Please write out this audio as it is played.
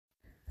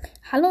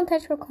Hallo und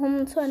herzlich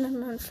willkommen zu einer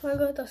neuen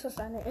Folge. Das ist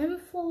eine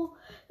Info.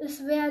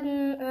 Es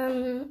werden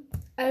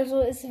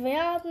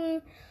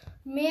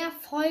mehr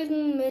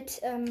Folgen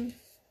mit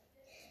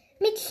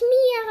mir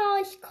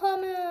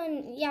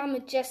rauskommen. Ja,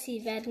 mit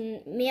Jessie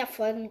werden mehr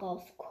Folgen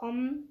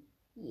rauskommen.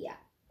 Ja.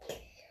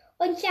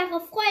 Und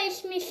darauf freue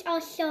ich mich auch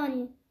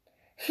schon.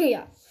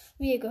 Ja,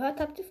 wie ihr gehört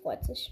habt, die freut sich.